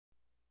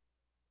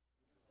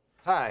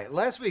Hi,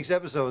 last week's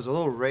episode was a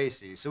little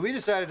racy, so we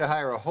decided to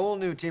hire a whole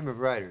new team of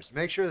writers to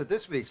make sure that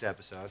this week's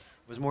episode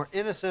was more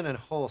innocent and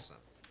wholesome.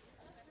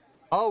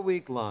 All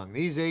week long,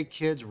 these 8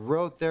 kids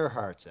wrote their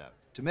hearts out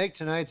to make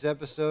tonight's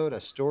episode a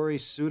story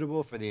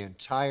suitable for the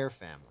entire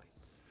family.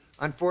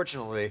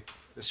 Unfortunately,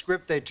 the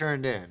script they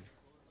turned in,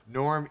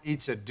 Norm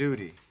Eats a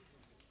Duty,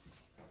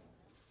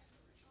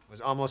 was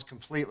almost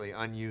completely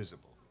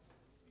unusable.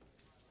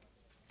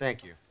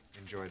 Thank you.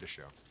 Enjoy the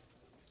show.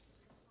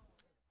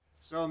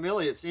 So,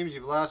 Millie, it seems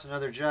you've lost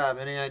another job.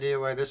 Any idea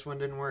why this one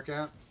didn't work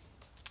out?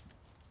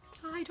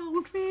 I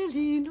don't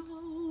really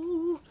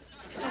know.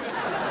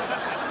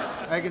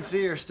 I can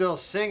see you're still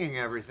singing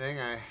everything.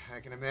 I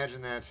can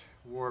imagine that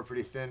wore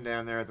pretty thin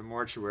down there at the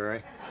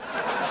mortuary.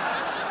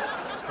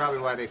 That's probably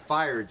why they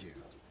fired you.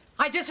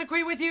 I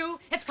disagree with you.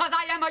 It's because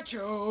I am a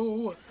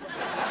Jew.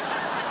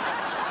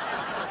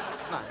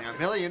 Come on now,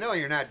 Millie, you know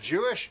you're not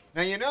Jewish.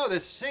 Now, you know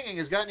this singing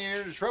has gotten you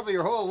into trouble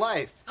your whole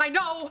life. I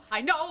know.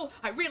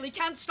 I really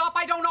can't stop.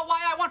 I don't know why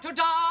I want to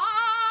die.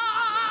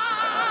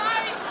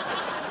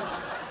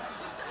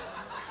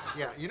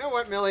 Yeah, you know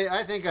what, Millie?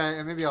 I think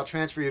maybe I'll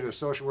transfer you to a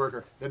social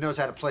worker that knows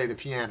how to play the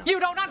piano. You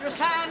don't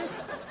understand.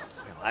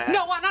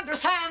 No one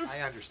understands.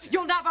 I understand.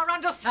 You'll never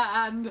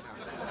understand.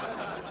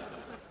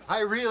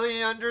 I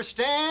really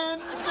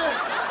understand.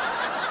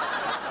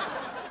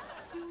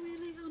 You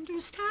really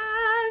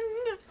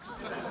understand.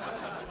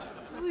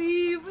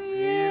 We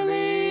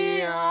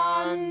Really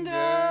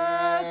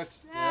understand.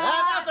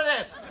 Enough of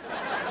this!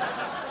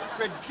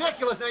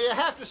 Ridiculous. Now you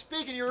have to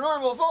speak in your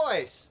normal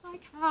voice. I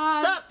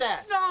can't. Stop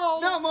that. No.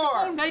 No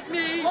more. Don't make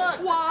me.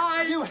 Look.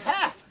 Why? You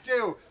have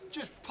to.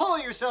 Just pull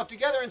yourself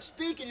together and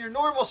speak in your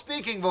normal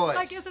speaking voice.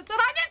 I guess it's that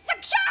I'm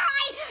insecure.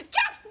 I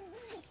just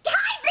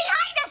hide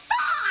behind a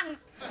song.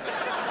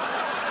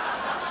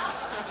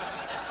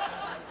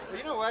 Well,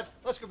 you know what?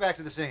 Let's go back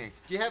to the singing.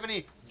 Do you have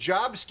any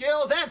job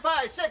skills? And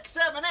 5, 6,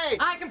 7, 8.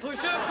 I can push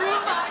a broom,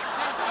 I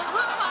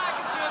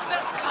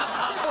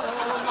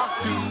can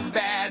strip it. Too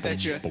bad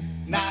that you're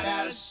not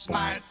as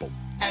smart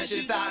as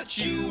you thought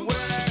you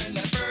were in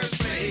the first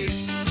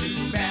place.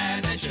 Too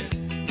bad that you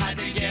had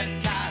to get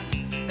caught.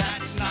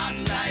 That's not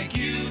like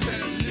you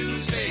to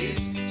lose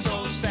face.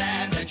 So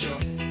sad that you're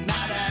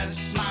not as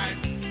smart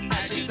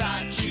as you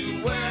thought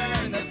you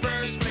were in the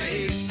first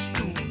place.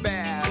 Too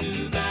bad.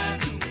 Too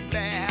bad. Too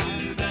bad.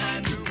 Too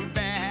bad. Too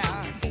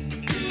bad.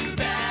 Too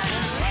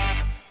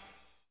bad.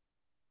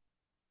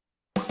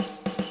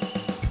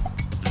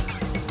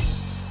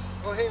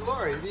 Oh, hey,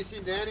 Lori, have you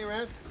seen Danny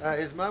around?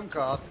 His mom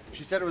called.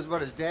 She said it was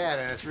about his dad,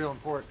 and it's real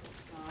important.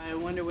 I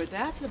wonder what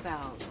that's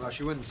about. Well,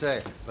 she wouldn't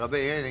say, but I'll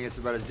bet you anything it's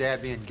about his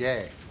dad being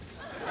gay.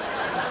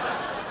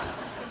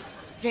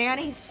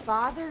 Danny's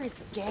father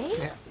is gay?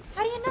 Yeah.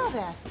 How do you know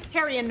that?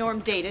 Harry and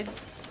Norm dated.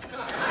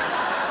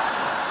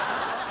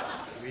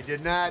 We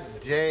did not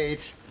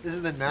date. This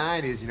is the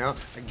 90s, you know.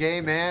 A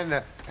gay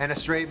man and a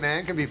straight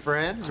man can be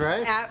friends,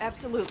 right?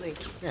 Absolutely.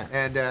 Yeah,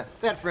 and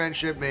that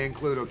friendship may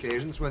include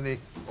occasions when the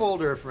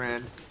older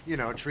friend, you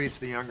know, treats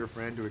the younger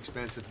friend to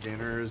expensive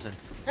dinners and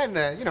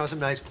you know, some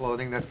nice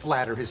clothing that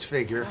flatter his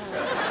figure.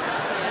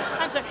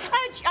 I'm sorry.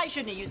 I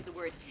shouldn't have used the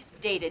word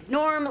dated.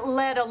 Norm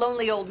led a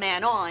lonely old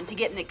man on to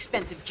get an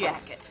expensive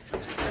jacket.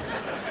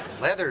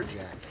 Leather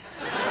jacket.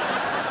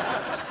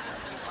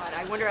 God,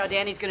 I wonder how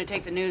Danny's going to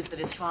take the news that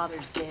his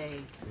father's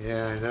gay.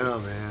 Yeah, I know,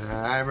 man.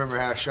 I remember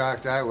how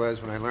shocked I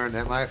was when I learned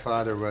that my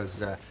father was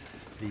the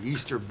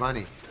Easter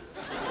Bunny.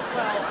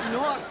 Well,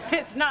 Norm,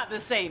 it's not the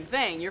same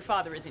thing. Your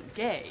father isn't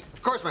gay.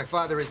 Of course my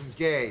father isn't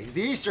gay. He's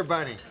the Easter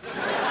Bunny.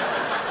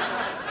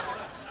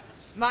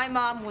 My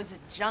mom was a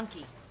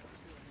junkie.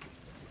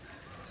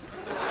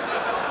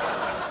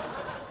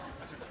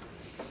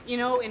 You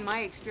know, in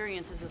my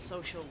experience as a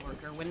social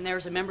worker, when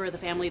there's a member of the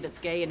family that's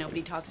gay and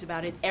nobody talks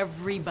about it,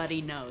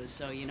 everybody knows.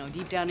 So, you know,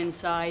 deep down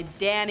inside,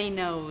 Danny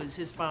knows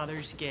his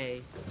father's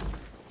gay.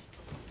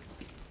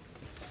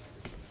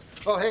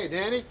 Oh, hey,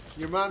 Danny.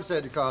 Your mom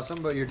said to call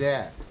something about your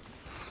dad.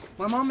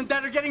 My mom and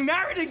dad are getting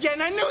married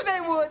again. I knew they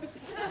would.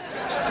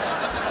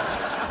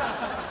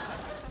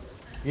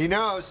 He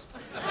knows.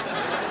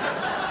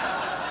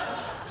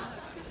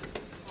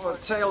 Oh,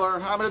 Taylor,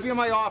 I'm going to be in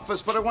my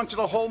office, but I want you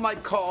to hold my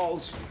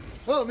calls.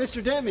 Oh,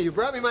 Mr. Demme, you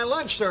brought me my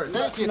lunch, sir.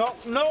 Thank you. No.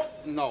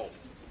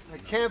 I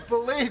can't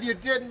believe you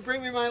didn't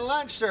bring me my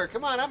lunch, sir.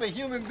 Come on, I'm a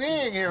human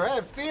being here. I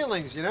have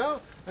feelings, you know?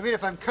 I mean,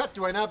 if I'm cut,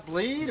 do I not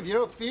bleed? If you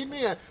don't feed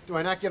me, do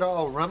I not get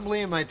all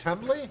rumbly in my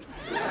tumbly?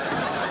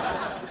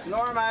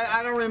 Norm,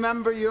 I don't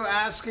remember you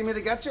asking me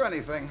to get you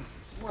anything.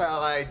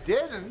 Well, I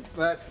didn't,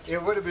 but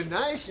it would have been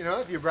nice, you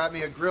know, if you brought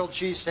me a grilled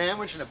cheese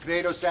sandwich and a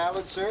potato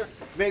salad, sir.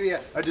 Maybe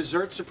a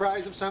dessert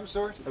surprise of some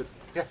sort.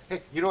 Yeah,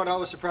 hey, you know what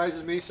always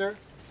surprises me, sir?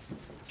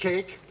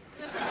 Cake.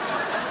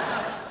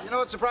 You know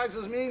what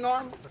surprises me,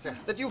 Norm? What's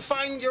that? That you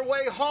find your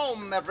way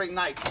home every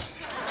night.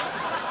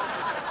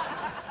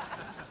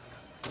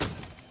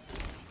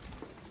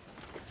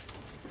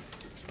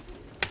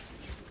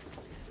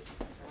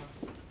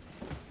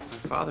 My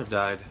father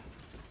died.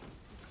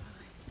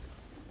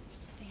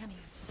 Danny,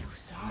 I'm so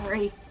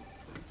sorry.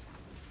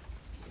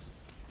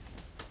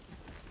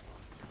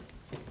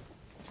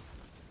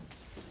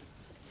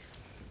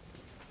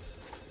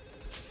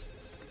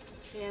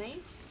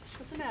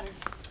 the matter?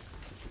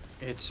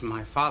 It's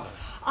my father.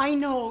 I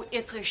know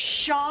it's a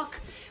shock,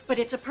 but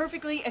it's a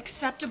perfectly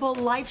acceptable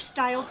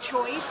lifestyle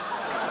choice.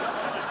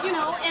 You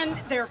know, and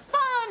they're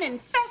fun and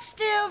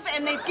festive,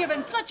 and they've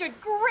given such a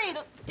great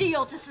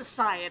deal to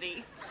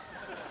society.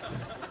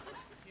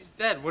 He's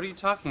dead. What are you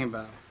talking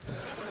about?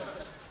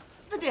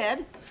 The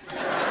dead.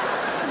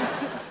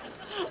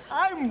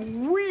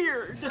 I'm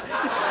weird.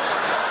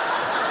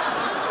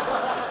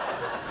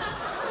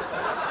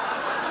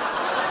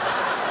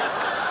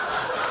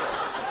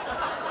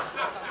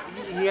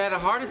 He had a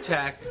heart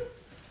attack.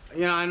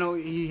 You know, I know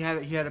he had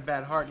a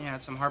bad heart and he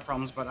had some heart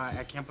problems, but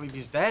I can't believe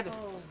he's dead.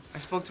 Oh. I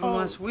spoke to him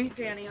last week.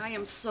 Danny, I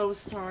am so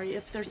sorry.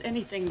 If there's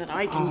anything that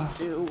I can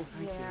do.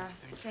 Yeah,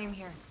 same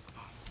here.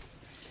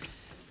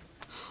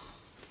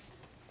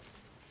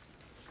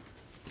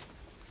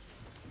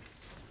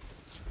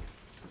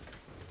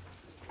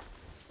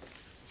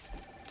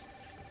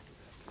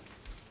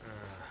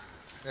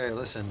 Hey,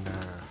 listen,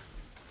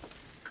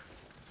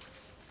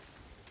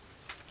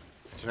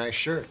 it's a nice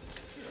shirt.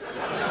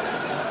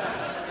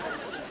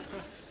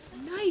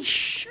 Nice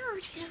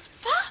shirt. His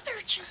father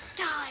just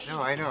died.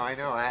 No, I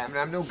know.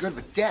 I'm no good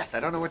with death. I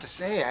don't know what to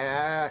say.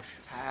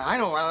 I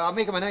know. I'll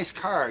make him a nice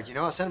card, you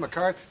know? I'll send him a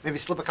card, maybe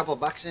slip a couple of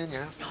bucks in, you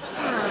know?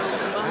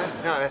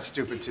 No, that's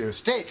stupid, too.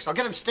 Steaks. I'll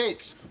get him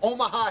steaks.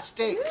 Omaha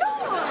steaks.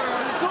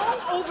 Norm, go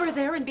over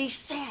there and be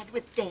sad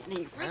with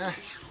Danny right now.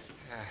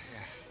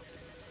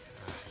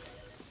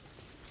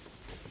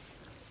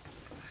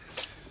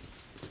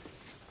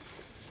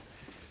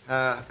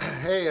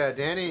 Hey,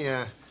 Danny,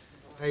 how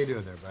you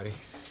doing there, buddy?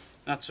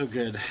 Not so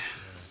good. Not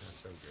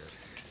so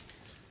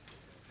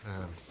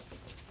good.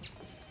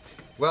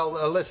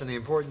 Well, listen, the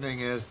important thing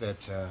is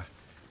that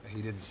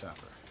he didn't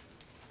suffer.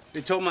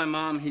 They told my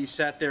mom he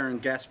sat there and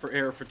gasped for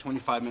air for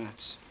 25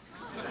 minutes.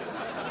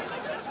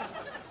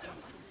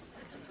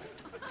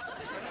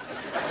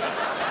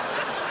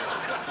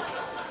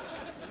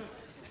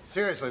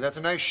 Seriously, that's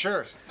a nice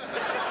shirt.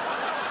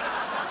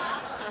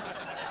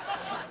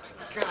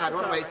 God,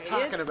 what am I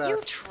talking about? You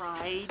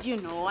tried, you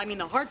know. I mean,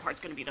 the hard part's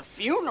gonna be the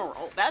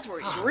funeral. That's where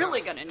he's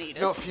really gonna need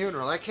us. No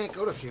funeral. I can't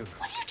go to funerals.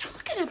 What are you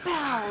talking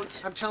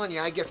about? I'm telling you,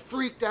 I get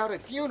freaked out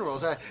at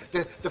funerals.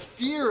 The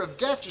fear of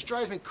death just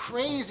drives me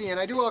crazy,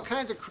 and I do all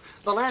kinds of...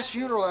 The last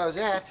funeral I was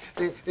at,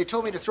 they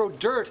told me to throw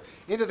dirt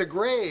into the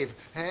grave,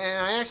 and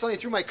I accidentally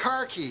threw my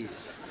car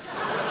keys.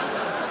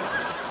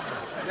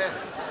 And then,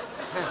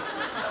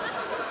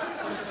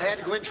 I had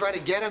to go in and try to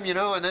get him, you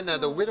know, and then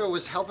the widow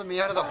was helping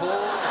me out of the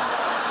hole.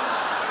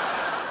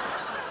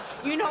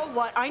 You know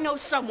what? I know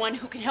someone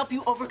who can help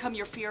you overcome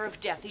your fear of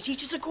death. He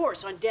teaches a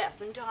course on death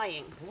and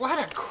dying. What,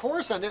 a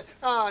course on it?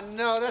 Oh,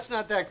 no, that's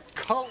not that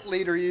cult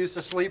leader you used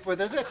to sleep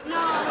with, is it?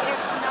 No,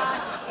 it's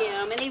not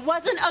him. And he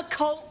wasn't a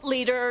cult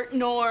leader,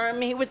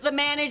 Norm. He was the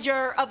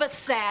manager of a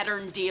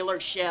Saturn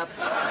dealership.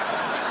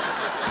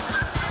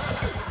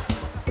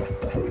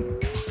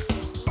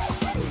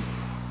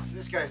 So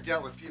this guy's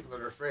dealt with people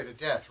that are afraid of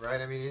death, right?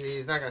 I mean,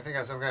 he's not going to think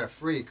I'm some kind of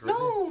freak, or is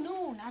he?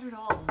 No, not at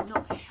all.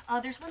 No.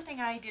 There's one thing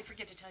I did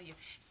forget to tell you.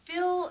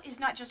 Phil is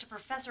not just a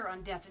professor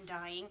on death and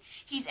dying.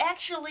 He's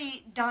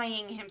actually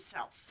dying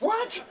himself.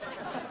 What?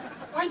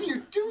 Why do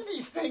you do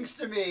these things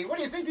to me? What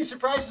do you think, these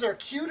surprises are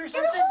cute or Get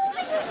something? a hold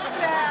of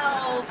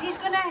yourself. He's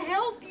gonna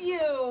help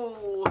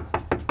you.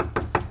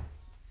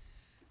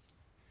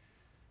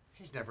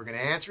 He's never going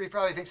to answer. He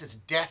probably thinks it's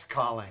death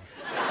calling.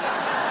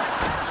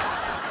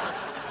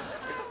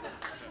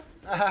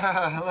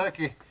 Look,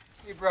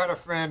 he brought a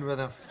friend with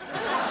him.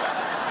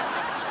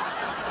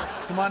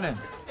 Come on in.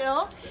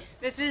 Phil,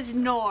 this is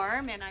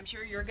Norm, and I'm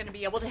sure you're gonna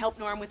be able to help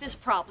Norm with his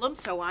problem,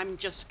 so I'm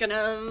just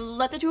gonna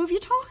let the two of you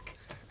talk.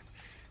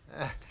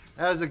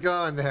 How's it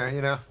going there,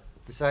 you know,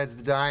 besides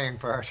the dying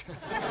part?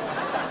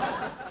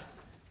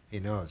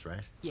 He knows,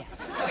 right?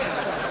 Yes.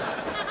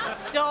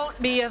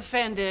 Don't be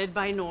offended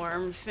by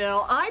Norm,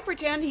 Phil. I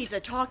pretend he's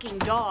a talking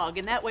dog,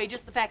 and that way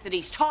just the fact that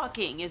he's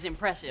talking is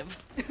impressive.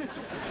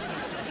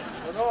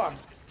 Well, Norm,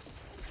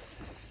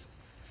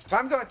 if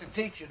I'm going to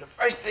teach you, the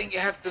first thing you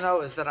have to know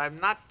is that I'm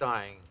not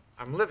dying.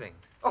 I'm living.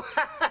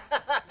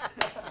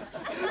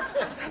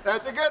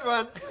 That's a good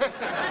one.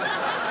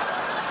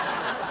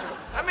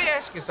 Let me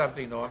ask you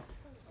something, Norm.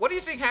 What do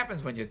you think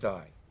happens when you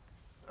die?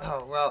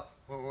 Oh, well,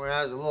 when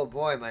I was a little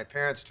boy, my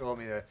parents told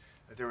me that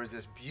there was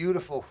this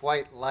beautiful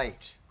white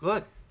light.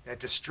 Good. That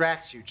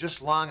distracts you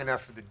just long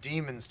enough for the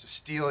demons to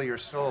steal your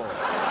soul.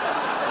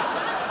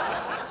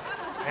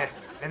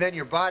 And then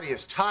your body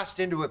is tossed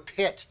into a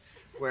pit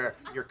where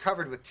you're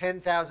covered with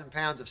 10,000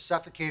 pounds of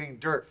suffocating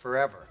dirt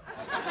forever.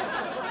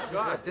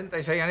 God, didn't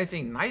they say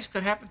anything nice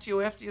could happen to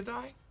you after you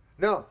die?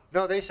 No,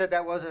 they said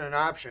that wasn't an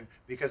option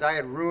because I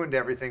had ruined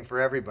everything for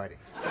everybody.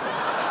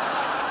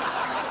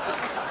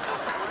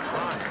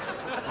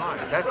 My,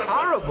 that's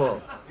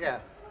horrible. Yeah,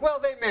 well,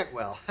 they meant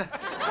well.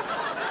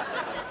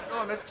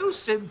 Norm, it's too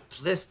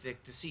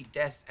simplistic to see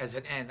death as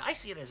an end. I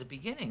see it as a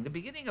beginning, the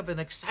beginning of an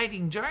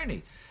exciting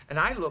journey. And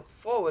I look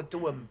forward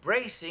to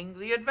embracing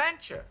the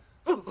adventure.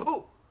 Ooh,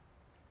 ooh.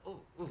 Oh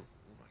my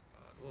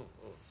God.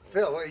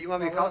 Phil, what, you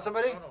want me to call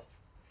somebody? No.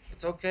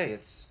 it's okay.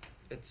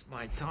 It's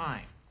my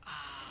time.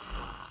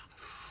 Ah.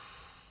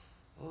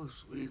 Oh,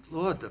 sweet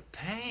Lord, the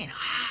pain.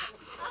 Ah.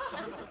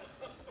 I'm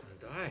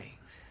dying.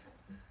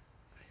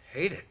 I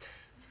hate it.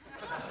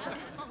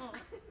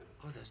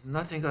 Oh, there's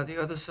nothing on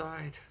the other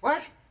side.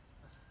 What?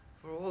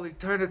 For all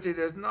eternity,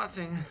 there's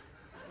nothing.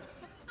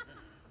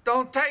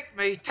 Don't take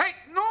me. Take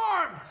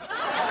Norm!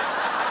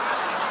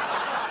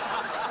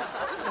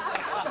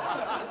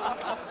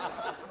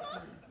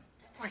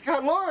 My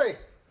God, Lori!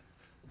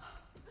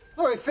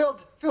 Lori,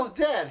 Phil's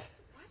dead.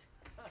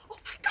 Oh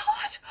my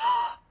God!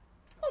 Oh,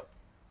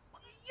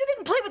 you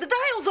didn't play with the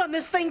dials on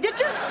this thing, did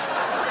you?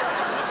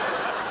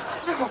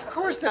 No, of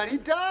course not. He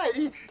died.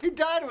 He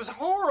died. It was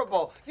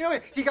horrible. You know,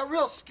 he got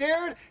real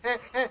scared, and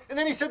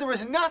then he said there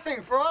was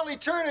nothing for all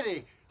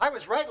eternity. I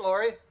was right,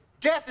 Lori.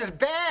 Death is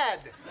bad.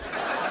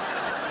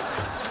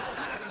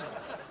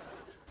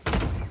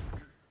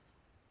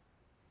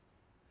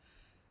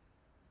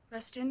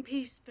 Rest in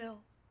peace,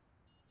 Phil.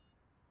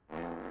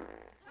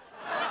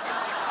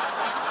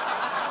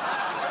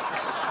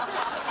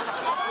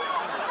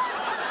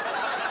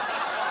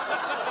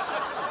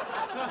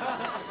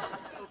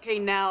 Okay,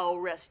 now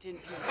rest in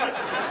peace.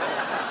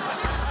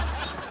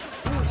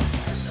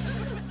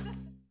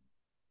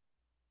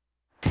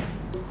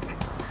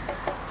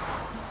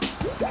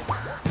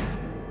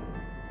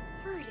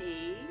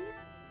 Artie,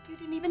 you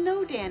didn't even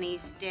know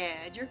Danny's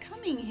dead. Your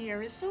coming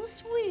here is so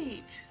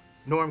sweet.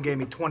 Norm gave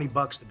me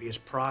 $20 to be his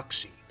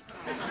proxy.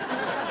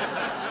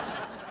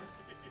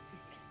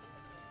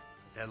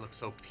 Dad looks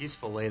so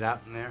peaceful laid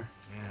out in there.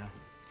 Yeah.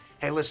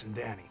 Hey, listen,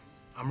 Danny.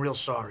 I'm real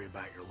sorry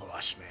about your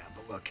loss, man.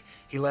 But look,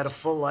 he led a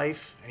full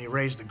life, and he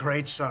raised a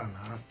great son,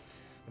 huh?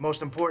 The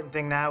most important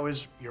thing now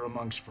is you're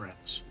amongst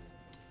friends.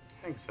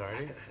 Thanks,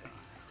 Artie.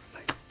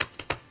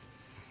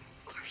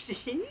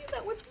 Artie,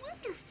 that was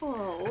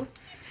wonderful.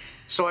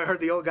 So I heard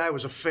the old guy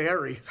was a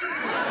fairy.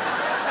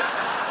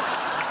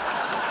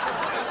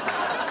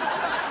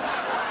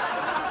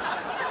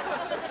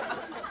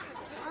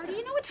 Artie,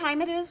 you know what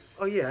time it is?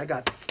 Oh, yeah, I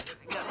got it.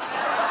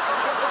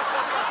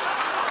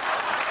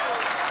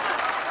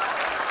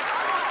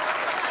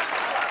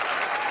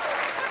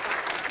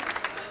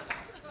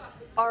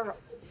 Are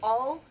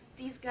all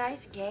these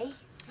guys gay?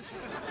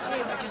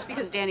 Taylor, just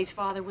because Danny's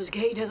father was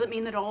gay doesn't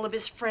mean that all of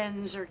his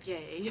friends are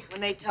gay. When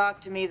they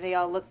talk to me, they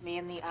all look me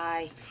in the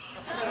eye.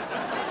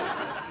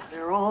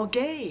 They're all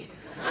gay.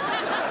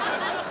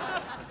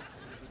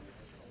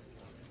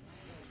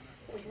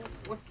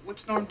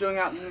 What's Norm doing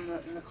out in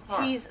the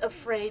car? He's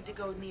afraid to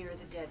go near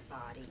the dead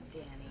body,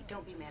 Danny.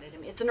 Don't be mad at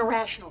him. It's an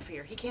irrational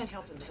fear. He can't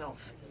help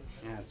himself.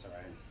 Yeah, it's all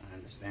right. I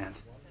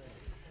understand.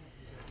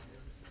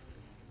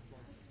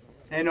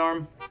 Hey,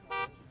 Norm.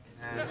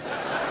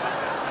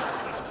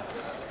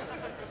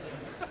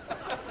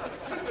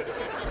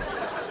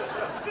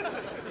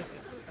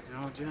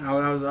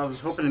 I was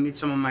hoping to meet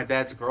some of my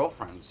dad's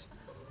girlfriends.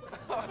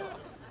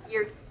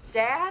 Your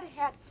dad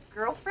had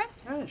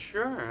girlfriends? Yeah,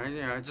 sure.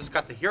 I just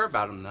got to hear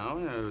about them, though.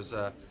 There was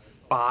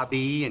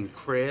Bobby and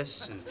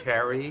Chris and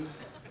Terry.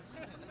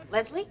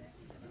 Leslie?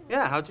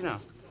 Yeah, how'd you know?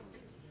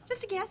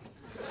 Just a guess.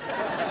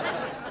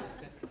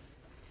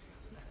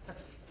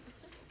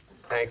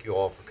 Thank you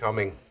all for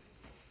coming.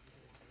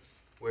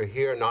 We're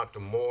here not to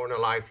mourn a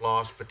life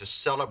lost, but to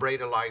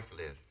celebrate a life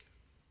lived.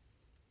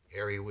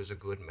 Harry was a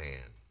good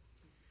man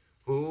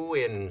who,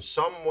 in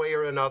some way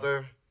or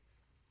another,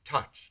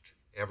 touched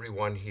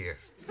everyone here.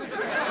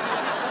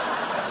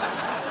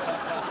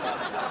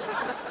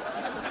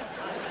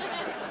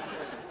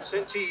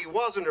 Since he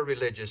wasn't a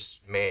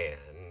religious man,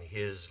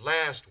 his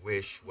last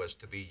wish was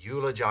to be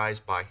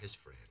eulogized by his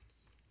friends.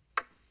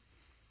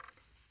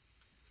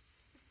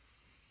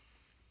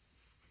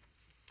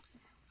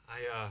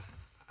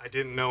 I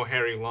didn't know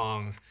Harry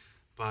long,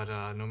 but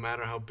no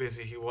matter how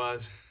busy he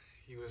was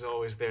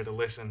always there to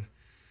listen.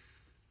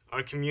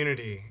 Our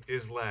community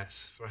is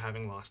less for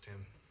having lost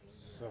him.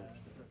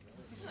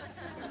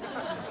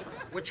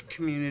 Which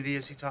community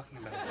is he talking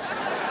about?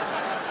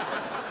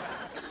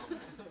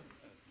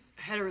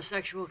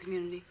 Heterosexual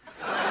community.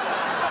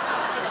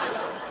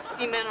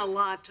 He meant a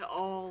lot to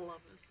all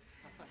of us.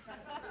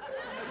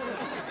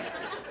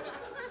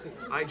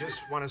 I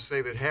just want to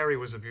say that Harry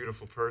was a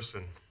beautiful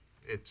person.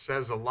 It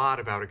says a lot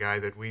about a guy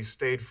that we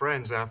stayed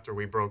friends after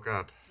we broke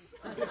up.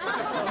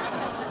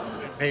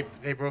 They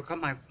broke up?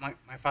 My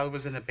father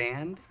was in a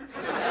band?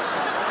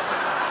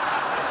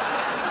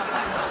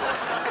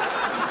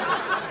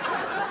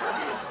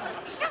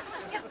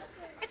 Yeah.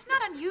 It's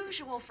not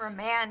unusual for a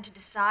man to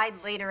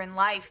decide later in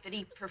life that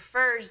he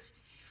prefers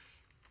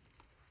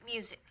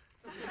music.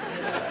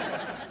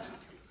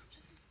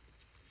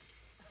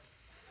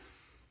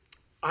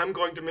 I'm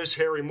going to miss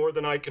Harry more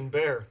than I can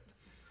bear.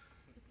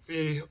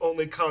 The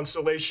only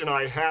consolation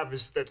I have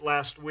is that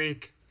last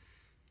week,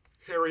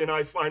 Harry and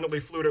I finally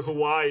flew to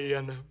Hawaii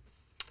and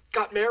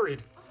got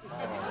married.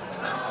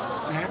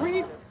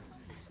 Married?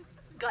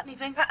 Got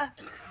anything?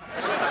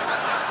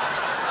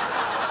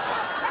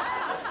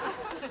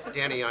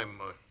 Danny, I'm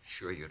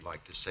sure you'd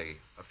like to say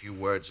a few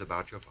words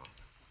about your father.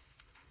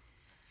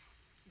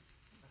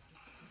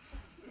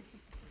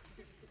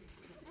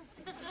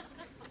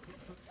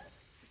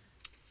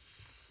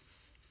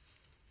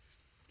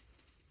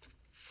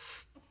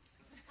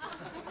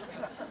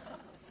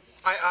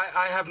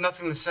 I have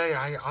nothing to say.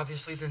 I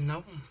obviously didn't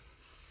know him.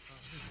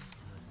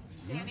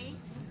 Danny?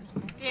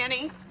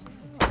 Danny?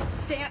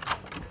 Dan...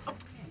 Oh,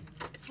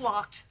 it's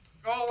locked.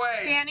 Go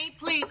away. Danny,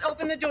 please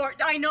open the door.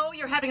 I know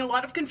you're having a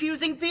lot of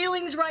confusing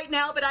feelings right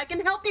now, but I can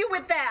help you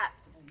with that.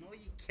 No,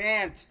 you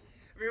can't.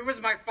 I mean, it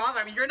was my father.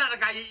 I mean, you're not a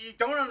guy. You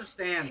don't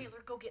understand.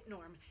 Taylor, go get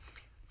Norm.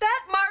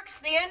 That marks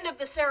the end of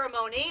the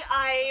ceremony.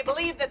 I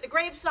believe that the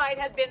graveside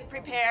has been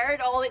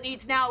prepared. All it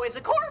needs now is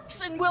a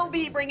corpse, and we'll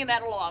be bringing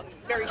that along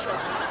very shortly.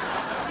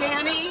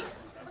 Danny?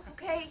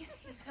 Okay,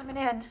 he's coming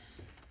in.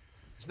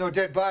 There's no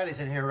dead bodies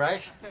in here,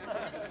 right?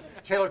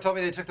 Taylor told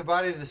me they took the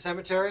body to the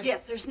cemetery?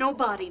 Yes, there's no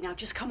body. Now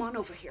just come on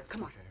over here.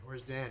 Come on. Okay,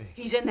 where's Danny?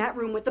 He's in that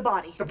room with the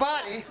body. The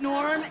body?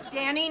 Norm,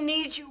 Danny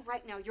needs you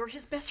right now. You're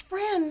his best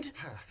friend.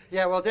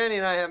 Yeah, well, Danny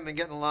and I haven't been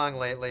getting along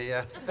lately.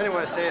 I didn't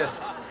want to say it,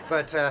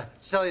 but to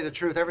tell you the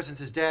truth, ever since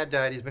his dad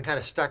died, he's been kind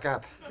of stuck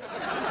up. Look,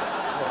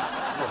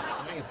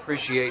 I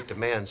appreciate the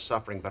man's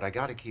suffering, but I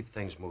got to keep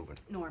things moving.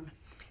 Norm,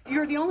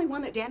 you're the only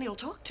one that Danny will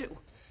talk to.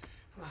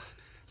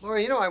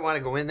 Laura, you know I want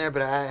to go in there,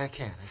 but I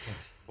can't.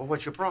 Well,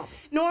 what's your problem?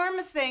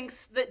 Norm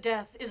thinks that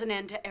death is an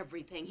end to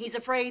everything. He's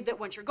afraid that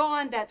once you're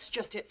gone, that's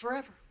just it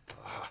forever.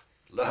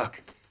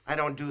 Look, I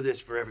don't do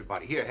this for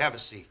everybody. Here, have a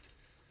seat.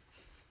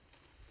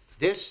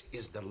 This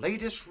is the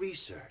latest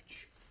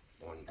research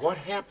on what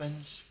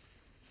happens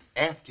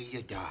after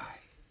you die.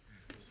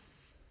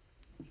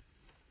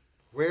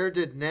 Where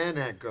did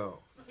Nana go?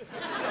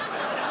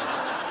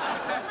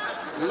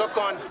 Look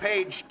on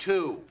page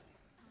 2.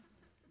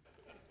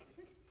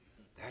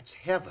 That's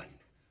heaven.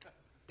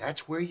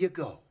 That's where you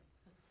go.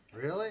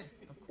 Really?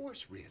 Of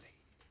course, really.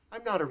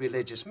 I'm not a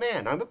religious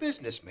man. I'm a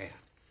businessman.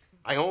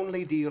 I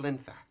only deal in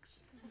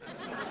facts.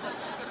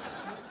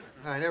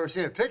 I never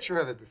seen a picture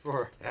of it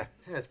before. Yeah,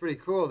 it's pretty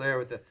cool there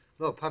with the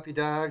little puppy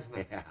dogs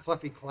and the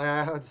fluffy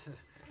clouds.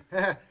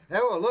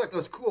 Oh, look,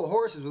 those cool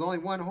horses with only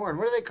one horn.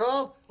 What are they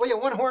called? Oh, yeah,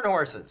 one-horn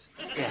horses.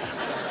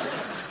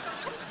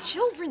 That's a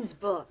children's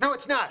book. No,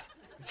 it's not.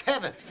 It's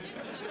heaven.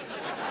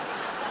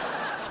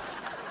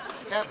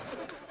 It's heaven.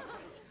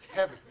 It's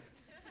heaven.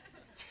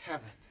 It's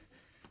heaven.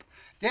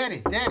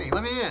 Danny,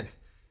 let me in.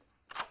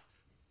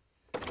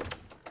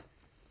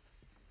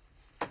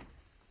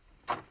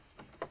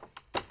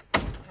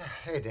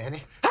 Hey,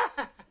 Danny.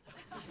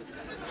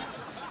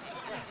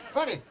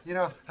 Funny, you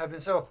know, I've been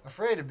so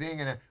afraid of being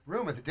in a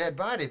room with a dead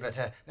body, but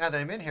now that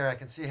I'm in here, I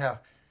can see how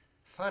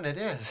fun it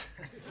is.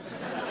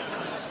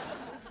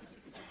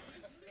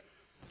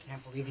 I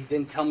can't believe he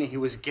didn't tell me he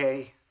was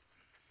gay.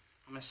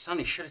 I'm his son.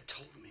 He should have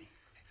told me.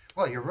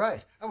 Well, you're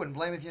right. I wouldn't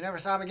blame if you never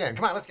saw him again.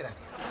 Come on, let's get out of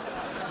here.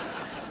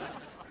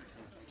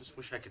 I just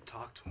wish I could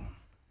talk to him.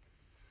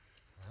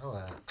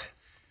 Well,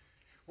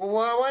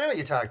 why don't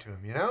you talk to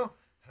him, you know?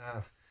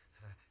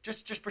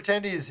 Just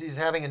pretend he's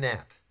having a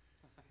nap,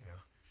 you know,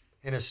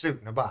 in a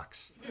suit in a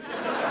box.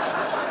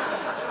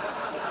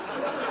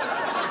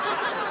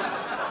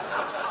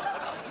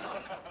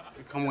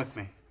 You come with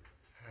me.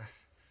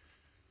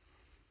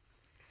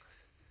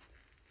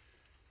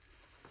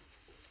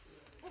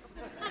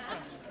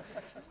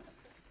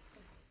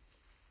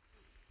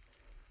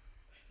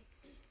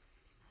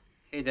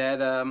 Hey, Dad,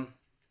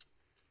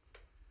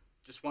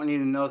 just want you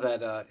to know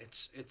that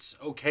it's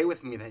okay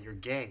with me that you're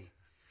gay.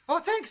 Oh,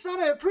 thanks, son.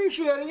 I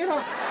appreciate it, you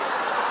know.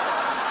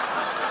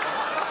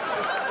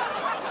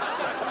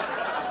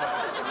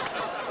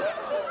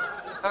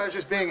 I was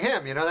just being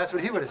him, you know. That's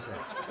what he would have said.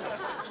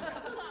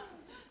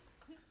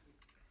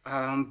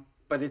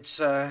 But it's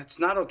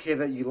not okay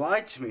that you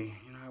lied to me.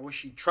 You know, I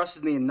wish you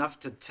trusted me enough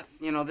to tell.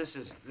 You know, this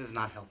is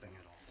not helping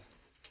at all.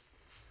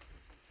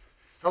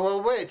 Oh,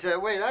 well, wait,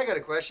 I got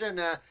a question.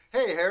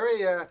 Hey,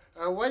 Harry,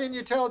 why didn't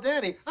you tell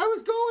Danny? I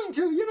was going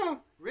to, you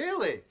know.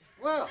 Really?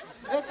 Well,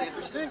 that's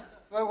interesting.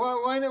 Well,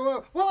 why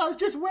not? Well, I was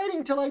just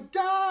waiting till I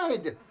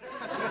died.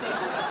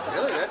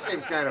 Really? That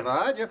seems kind of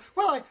odd. You know?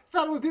 Well, I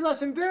thought it would be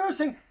less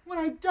embarrassing when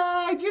I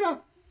died, you know.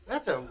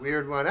 That's a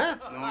weird one, huh?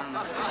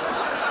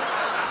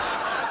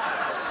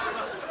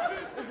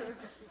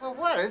 Well,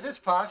 what? Is this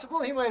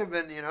possible? He might have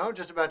been, you know,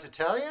 just about to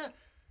tell you. I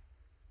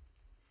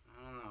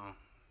don't know.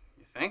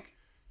 You think?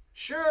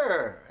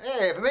 Sure.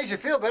 Hey, if it makes you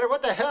feel better,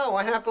 what the hell?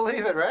 Why not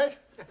believe it, right?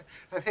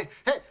 I mean,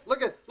 hey,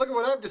 look at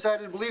what I've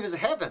decided to believe is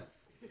heaven.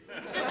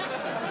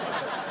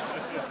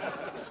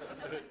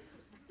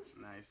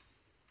 Nice.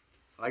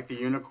 I like the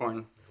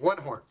unicorn. One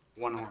horn.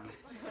 One horn.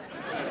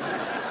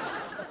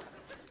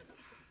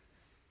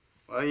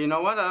 Well, you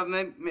know what?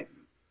 Maybe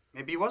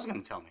he was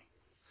going to tell me.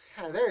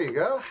 Yeah, there you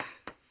go.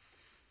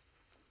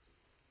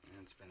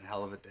 It's been a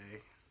hell of a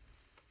day.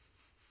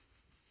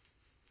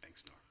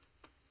 Thanks,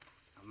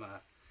 Norm. I'm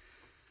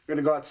going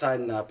to go outside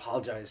and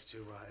apologize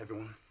to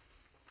everyone.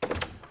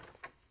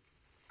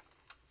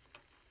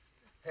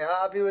 Hey,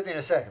 I'll be with you in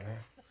a second, man.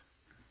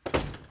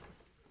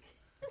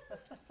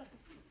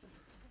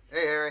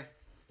 Hey, Harry.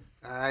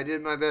 I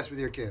did my best with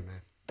your kid,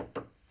 man.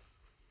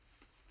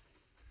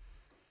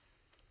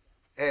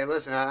 Hey,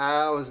 listen,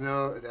 I always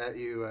know that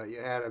you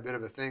had a bit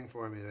of a thing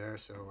for me there,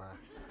 so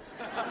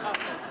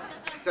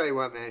tell you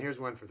what, man, here's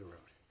one for the road.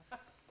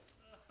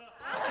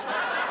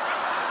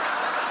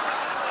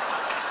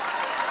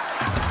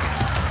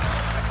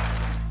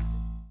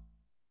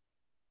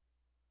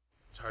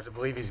 to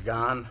believe he's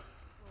gone.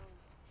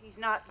 He's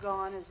not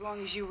gone as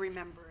long as you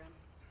remember him.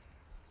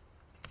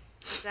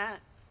 What's that?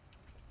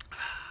 A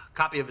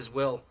copy of his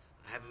will.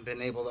 I haven't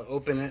been able to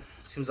open it.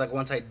 Seems like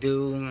once I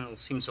do, it'll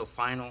seem so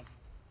final.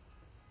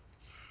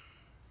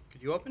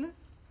 Could you open it?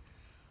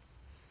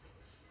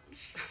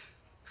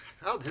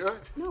 I'll do it.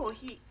 No,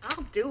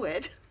 I'll do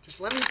it. Just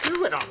let me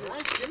do it, all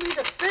right? Give me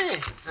the thing.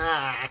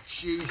 Ah,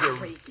 jeez.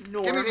 Great,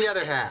 Norm. Give me the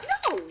other half.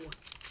 No.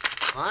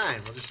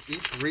 Fine, we'll just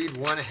each read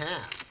one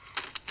half.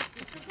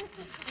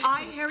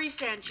 I, Harry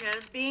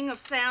Sanchez, being of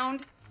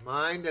sound,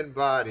 Mind and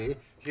body,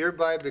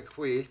 hereby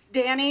bequeath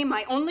Danny,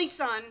 my only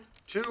son,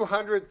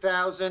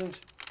 200,000.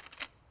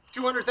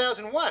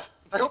 200,000 what?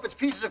 I hope it's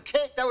pieces of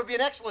cake. That would be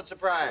an excellent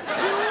surprise.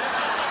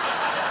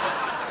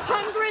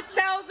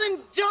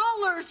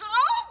 $100,000.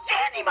 Oh,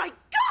 Danny, my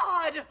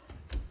God!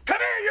 Come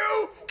here,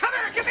 you! Come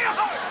here, give me a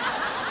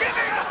hug! Give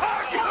me a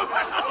hug, you!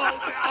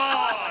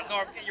 Oh,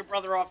 Norm, get your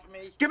brother off of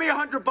me. Give me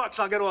 $100,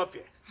 I'll get off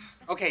you.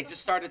 Okay,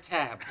 just start a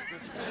tab.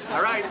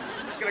 All right,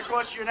 it's gonna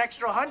cost you an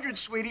extra 100,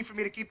 sweetie, for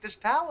me to keep this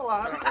towel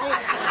on.